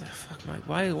dudes. What the fuck,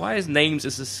 mate? Why is names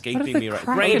just escaping the me right?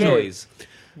 Kraken? Greyjoys.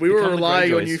 We were Become the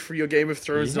relying on Greyjoys. you for your Game of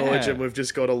Thrones Yeah. knowledge, and we've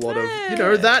just got a lot of,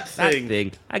 that thing. That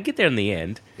thing. I get there in the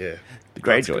end. Yeah. The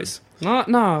That's Greyjoys.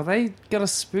 No, they got a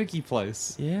spooky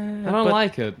place. Yeah. I don't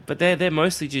like it. But they're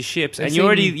mostly just ships, They and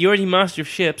seem- you're already master of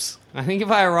ships. I think if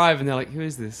I arrive and they're like, "Who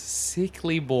is this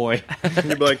sickly boy?"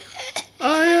 You'd be like,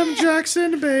 I am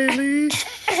Jackson Bailey,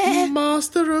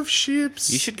 master of ships.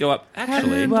 You should go up.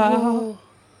 Actually, Wow.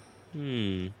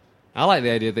 hmm. I like the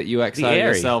idea that you exile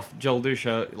Eyrie. yourself. Joel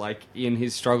Dusha, like in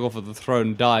his struggle for the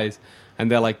throne, dies, and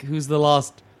they're like, "Who's the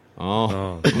last?"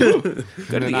 Oh, Go to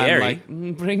and the I'm Eyrie. like,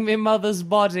 "Bring me mother's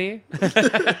body."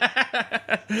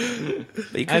 But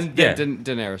you could- And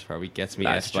Daenerys probably gets me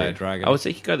That's asked by a true. dragon. I would say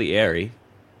you could go to the Eyrie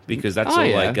because that's Oh, all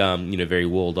yeah. like very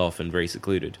walled off and very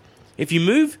secluded. If you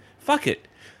move, fuck it.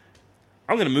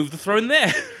 I'm gonna move the throne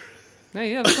there.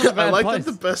 Hey, yeah, that's not a I bad like place.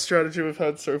 that the best strategy we've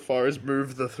had so far is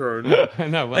move the throne. I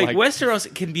know, but like, like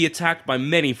Westeros can be attacked by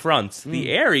many fronts.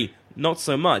 The Eyrie, not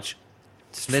so much.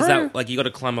 There's true. that like you got to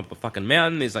climb up a fucking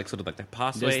mountain. There's like sort of like the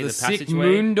passway, there's the the sick passageway,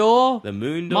 moon door. the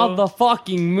moon door.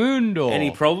 Motherfucking moon door. Any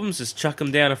problems? Just chuck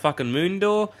them down a fucking moon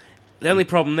door. The only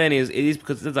problem then is it is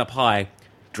because it's up high.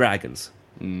 Dragons.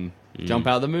 Jump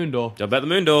out the moon door. Jump out the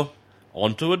moon door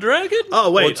onto a dragon.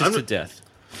 Oh, wait, or just I'm- to death.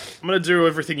 I'm gonna do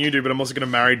everything you do, but I'm also gonna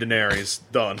marry Daenerys.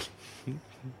 Done.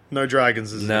 No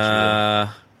dragons is Nah.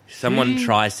 Someone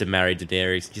tries to marry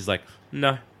Daenerys. She's like,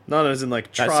 no. None as in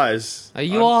like That's- tries. Are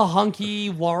you a hunky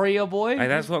warrior boy? Like,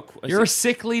 that's what You're a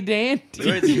sickly dandy.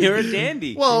 you're a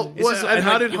dandy. Well, This is- and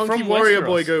how like, did you're Hunky from Warrior Westeros.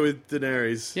 Boy go with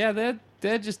Daenerys? Yeah,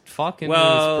 they're just fucking.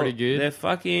 Well, it's pretty good. they're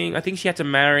fucking. I think she had to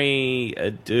marry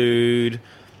a dude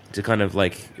to kind of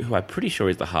like who I'm pretty sure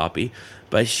is the Harpy,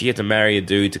 but she had to marry a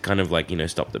dude to kind of like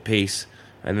stop the peace.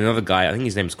 And another guy, I think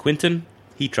his name's Quentin.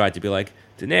 He tried to be like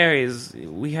Daenerys.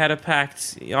 We had a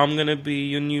pact. I'm gonna be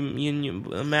your new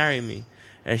marry me.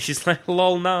 And she's like,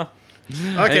 lol, nah.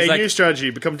 Okay, it's like- new strategy: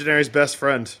 become Daenerys' best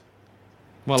friend.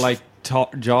 Well, like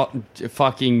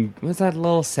fucking what's that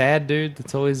little sad dude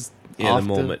that's always Yeah, after?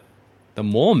 the Mormont. The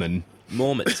Mormon.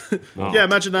 Mormont. Yeah,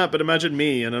 imagine that, but imagine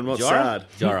me, and I'm not sad.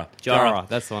 Jara. Jara.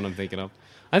 That's the one I'm thinking of.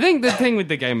 I think the thing with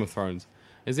the Game of Thrones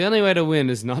is the only way to win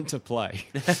is not to play.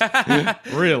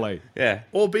 Really. Yeah.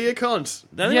 Or be a cunt.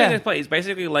 The only Yeah. way to play is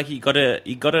basically like you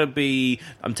gotta be.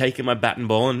 I'm taking my bat and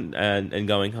ball and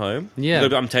going home. Yeah. You gotta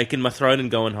be, I'm taking my throne and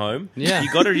going home. Yeah.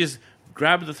 You gotta just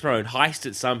grab the throne, heist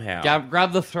it somehow,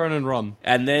 Grab the throne and run.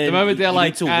 and then The moment they're you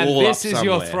like, need to and wall this up is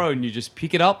your somewhere. throne, you just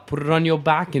pick it up, put it on your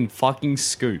back, and fucking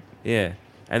scoot. Yeah.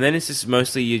 And then it's just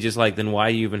mostly you're just like, then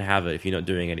why do you even have it if you're not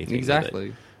doing anything? with Exactly.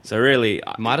 it? So really,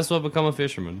 Might as well become a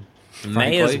fisherman. may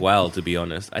frankly. as well. To be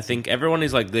honest, I think everyone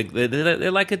is like they're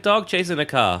like a dog chasing a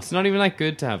car. It's not even that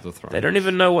good to have the throne. They don't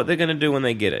even know what they're going to do when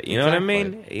they get it. You know what I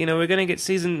Exactly. mean? We're going to get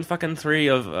season fucking 3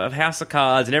 of House of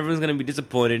Cards, and everyone's going to be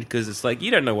disappointed because it's like, you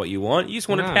don't know what you want. You just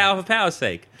want No. a power for power's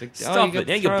sake. Oh, Stop you got it.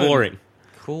 Now the you're throne. boring.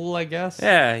 Cool, I guess.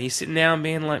 Yeah, you're sitting down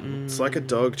being like, It's like a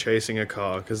dog chasing a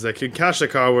car, because they can catch the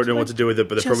car, won't know what to do with it,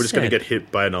 but they're probably just going to said. get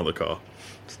hit by another car.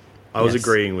 I was Yes.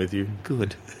 agreeing with you.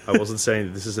 good. I wasn't saying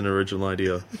that this is an original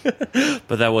idea.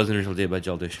 But that was an original idea by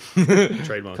Joel Dish.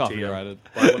 Trademark Copyrighted.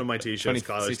 Buy one of my t-shirts,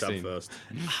 Kylo 2016. stabbed first.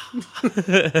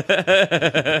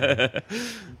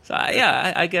 So,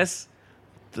 yeah, I guess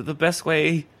the best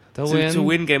way To to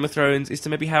win Game of Thrones is to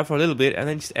maybe have it for a little bit and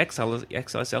then just exile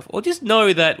yourself. Or just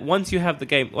know that once you have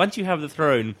the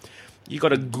throne, you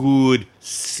got a good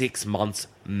 6 months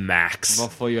max.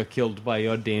 Before you're killed by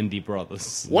your dandy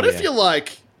brothers. What if Yeah. you're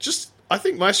like, I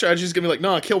think my strategy is going to be like,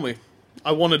 nah, kill me.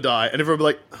 I want to die. And everyone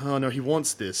will be like, oh no, he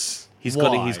wants this. He's Why?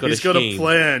 got He's got a scheme.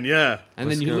 plan, yeah. And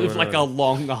then What's you live going like a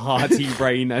long, hearty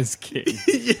reign as king.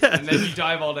 Yeah. And then you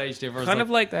die of old age to everyone's Kind of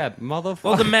like- that motherfucker.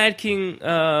 Well, the Mad King,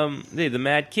 the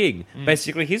Mad King.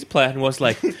 Basically, his plan was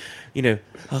like,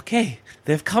 okay,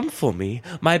 they've come for me.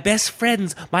 My best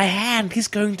friends, my hand, he's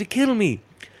going to kill me.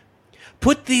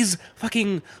 Put these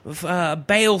fucking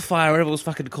balefire, whatever it was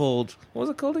fucking called. What was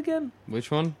it called again?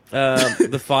 Which one?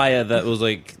 The fire that was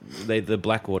like the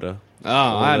Blackwater. Oh,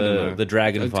 I don't the, know. the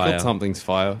dragon It's fire. called something's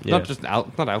fire. Yeah. Not just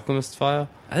not alchemist fire.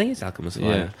 I think it's Alchemist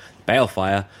Yeah. Fire.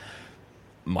 Balefire.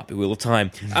 Might be Wheel of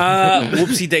Time.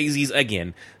 Whoopsie daisies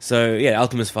again. So, yeah,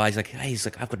 Alchemist Fire. He's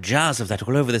like, I've got jars of that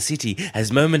all over the city. As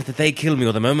the moment that they kill me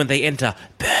or the moment they enter,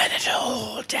 burn it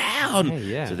all down. Hey,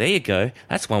 yeah. So there you go.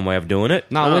 That's one way of doing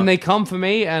it. No, when they come for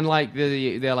me and like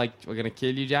they're like, we're gonna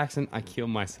kill you, Jackson. I kill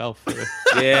myself.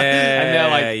 Yeah, they're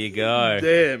like- there you go.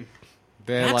 Damn.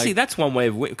 They're Actually, like that's one way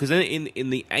of because in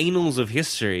the annals of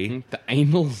history, the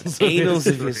anals. annals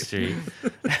of history,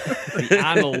 The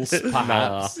annals,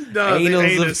 perhaps. No, the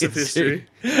anus of history.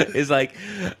 is like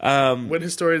When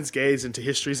historians gaze into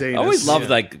history's anus. I always loved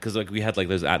because we had like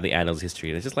those the annals of history,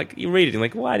 and it's just like you read it, and you're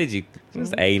like, why did you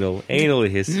just anal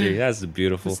history? That's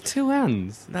beautiful. It's two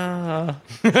hands. Nah,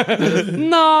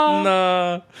 No.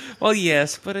 nah. Well,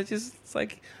 yes, but it's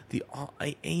like the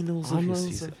annals of Annals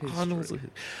history. of history. Annals of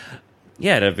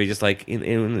yeah, it'd be just like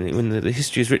when the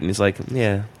history is written, it's like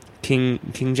King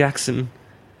Jackson.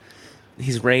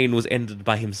 His reign was ended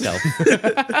by himself.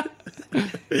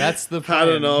 That's the Had plan.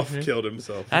 enough, killed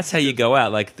himself. That's how you go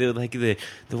out. Like the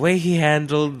way he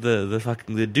handled the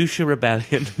fucking the Dusha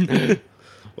rebellion,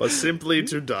 Was simply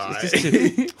to die. just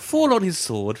to fall on his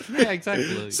sword. Yeah,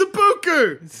 exactly.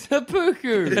 Seppuku!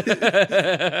 Seppuku.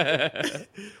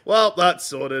 Well, that's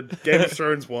sorted. Game of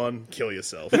Thrones 1, kill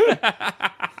yourself.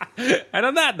 And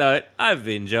on that note, I've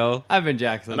been Joel. I've been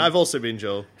Jackson. And I've also been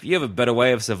Joel. If you have a better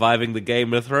way of surviving the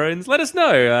Game of Thrones, let us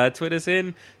know. Tweet us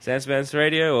in Sanspants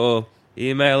Radio or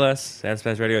email us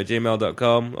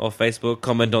sanspantsradio@gmail.com or Facebook.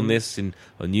 Comment on this on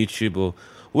YouTube or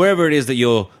wherever it is that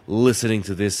you're listening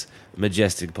to this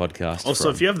majestic podcast. Also,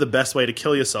 from. if you have the best way to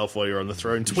kill yourself while you're on the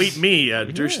throne, tweet me at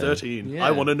douche13. Yeah.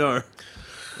 I want to know.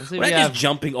 Let's see if We're we not have just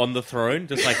jumping on the throne,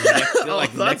 just like neck,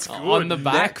 That's good. on the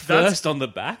back. first on the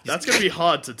back. That's going to be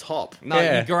hard to top. No,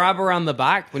 Yeah. you grab around the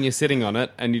back when you're sitting on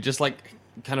it, and you just like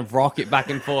kind of rock it back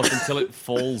and forth until it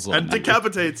falls on And you.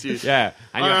 decapitates you. Yeah,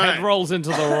 and your Alright. head rolls into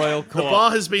the royal The court.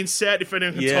 bar has been set. If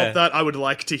anyone can Yeah. top that, I would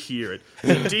like to hear it.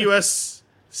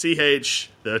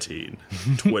 DUSCH13.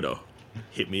 Twitter.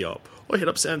 Hit me up. Or hit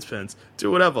up Sanspans.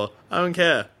 Do whatever. I don't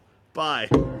care. Bye.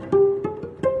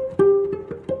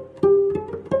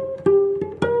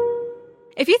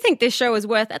 If you think this show is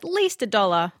worth at least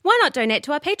 $1, why not donate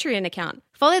to our Patreon account?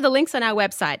 Follow the links on our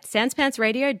website,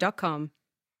 sanspantsradio.com.